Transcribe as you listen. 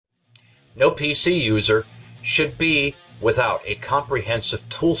No PC user should be without a comprehensive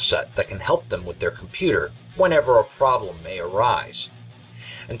tool set that can help them with their computer whenever a problem may arise.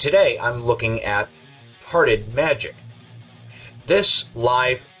 And today I'm looking at Parted Magic. This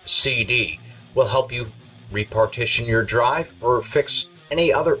live CD will help you repartition your drive or fix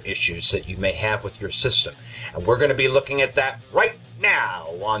any other issues that you may have with your system. And we're going to be looking at that right now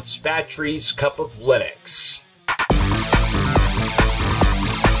on Spatry's Cup of Linux.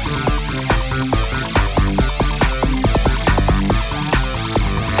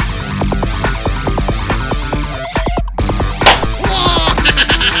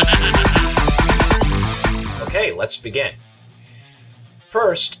 Okay, let's begin.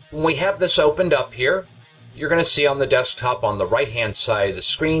 First, when we have this opened up here, you're going to see on the desktop on the right-hand side of the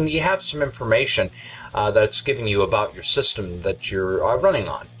screen, you have some information that's giving you about your system that you're running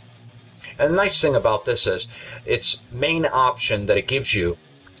on. And the nice thing about this is its main option that it gives you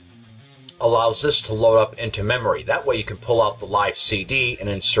allows this to load up into memory. That way you can pull out the live CD and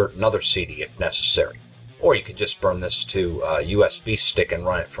insert another CD if necessary. Or you could just burn this to a USB stick and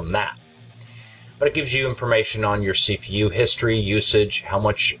run it from that. But it gives you information on your CPU history, usage, how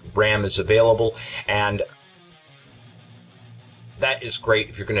much RAM is available, and that is great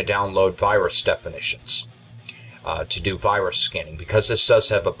if you're going to download virus definitions to do virus scanning, because this does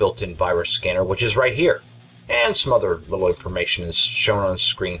have a built-in virus scanner, which is right here. And some other little information is shown on the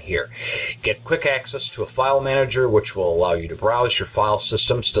screen here. Get quick access to a file manager, which will allow you to browse your file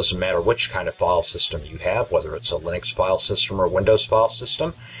systems. Doesn't matter which kind of file system you have, whether it's a Linux file system or a Windows file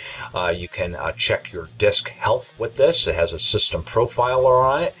system. You can check your disk health with this. It has a system profiler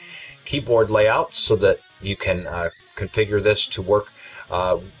on it. Keyboard layout so that you can configure this to work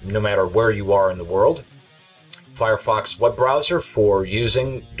no matter where you are in the world. Firefox web browser for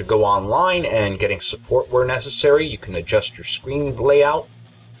using to go online and getting support where necessary. You can adjust your screen layout.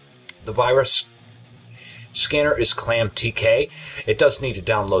 The virus scanner is ClamTK. It does need to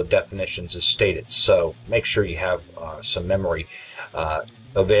download definitions as stated, so make sure you have some memory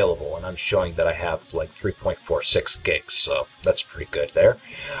available, and I'm showing that I have like 3.46 gigs, so that's pretty good there.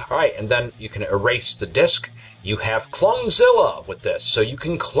 Alright, and then you can erase the disk. You have Clonezilla with this, so you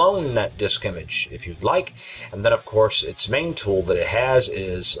can clone that disk image if you'd like. And then, of course, its main tool that it has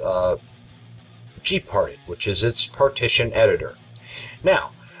is GParted, which is its partition editor.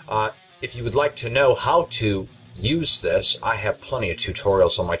 Now, if you would like to know how to use this, I have plenty of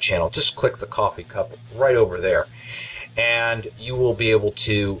tutorials on my channel. Just click the coffee cup right over there, and you will be able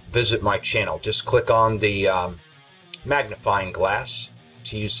to visit my channel. Just click on the magnifying glass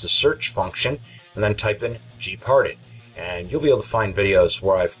to use the search function, and then type in GParted, and you'll be able to find videos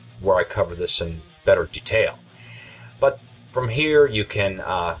where I cover this in better detail. But from here, you can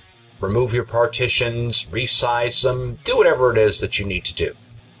remove your partitions, resize them, do whatever it is that you need to do.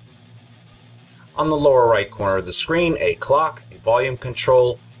 On the lower right corner of the screen, a clock, a volume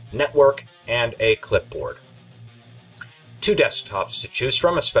control, network, and a clipboard. Two desktops to choose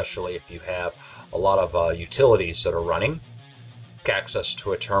from, especially if you have a lot of utilities that are running. Access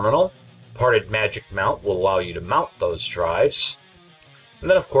to a terminal. Parted Magic Mount will allow you to mount those drives. And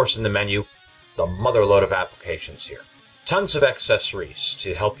then, of course, in the menu, the motherload of applications here. Tons of accessories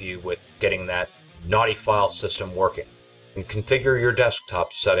to help you with getting that naughty file system working. And configure your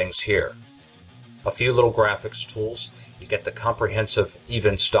desktop settings here. A few little graphics tools. You get the comprehensive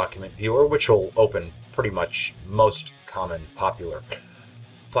events document viewer, which will open pretty much most common popular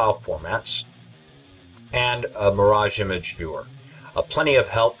file formats. And a Mirage image viewer. Plenty of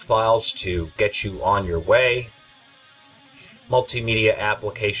help files to get you on your way. Multimedia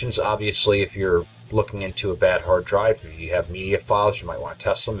applications. Obviously, if you're looking into a bad hard drive, if you have media files, you might want to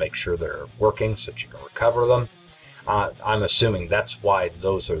test them, make sure they're working so that you can recover them. I'm assuming that's why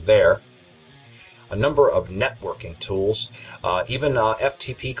those are there. A number of networking tools. Even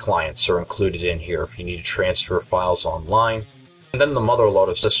FTP clients are included in here if you need to transfer files online. And then the motherload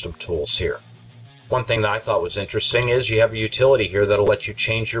of system tools here. One thing that I thought was interesting is you have a utility here that'll let you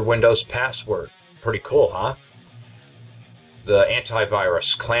change your Windows password. Pretty cool, huh? The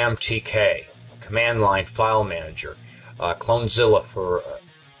antivirus, ClamTK, command line file manager, Clonezilla for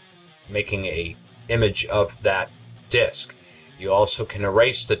making a image of that disk. You also can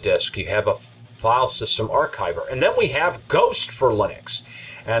erase the disk. You have a file system archiver. And then we have Ghost for Linux.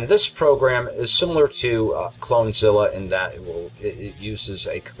 And this program is similar to Clonezilla in that it uses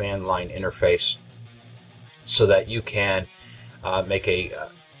a command line interface so that you can make a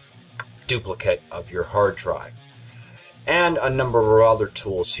duplicate of your hard drive. And a number of other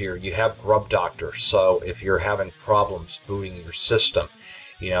tools here. You have Grub Doctor, so if you're having problems booting your system,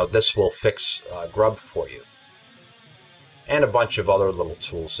 this will fix Grub for you. and a bunch of other little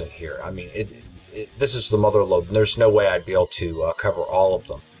tools in here. I mean, this is the mother lode, and there's no way I'd be able to cover all of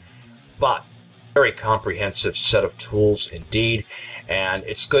them. But very comprehensive set of tools indeed, and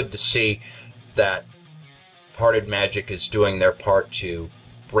it's good to see that Parted Magic is doing their part to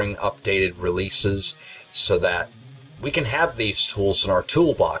bring updated releases so that we can have these tools in our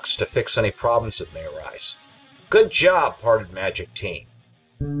toolbox to fix any problems that may arise. Good job, Parted Magic team.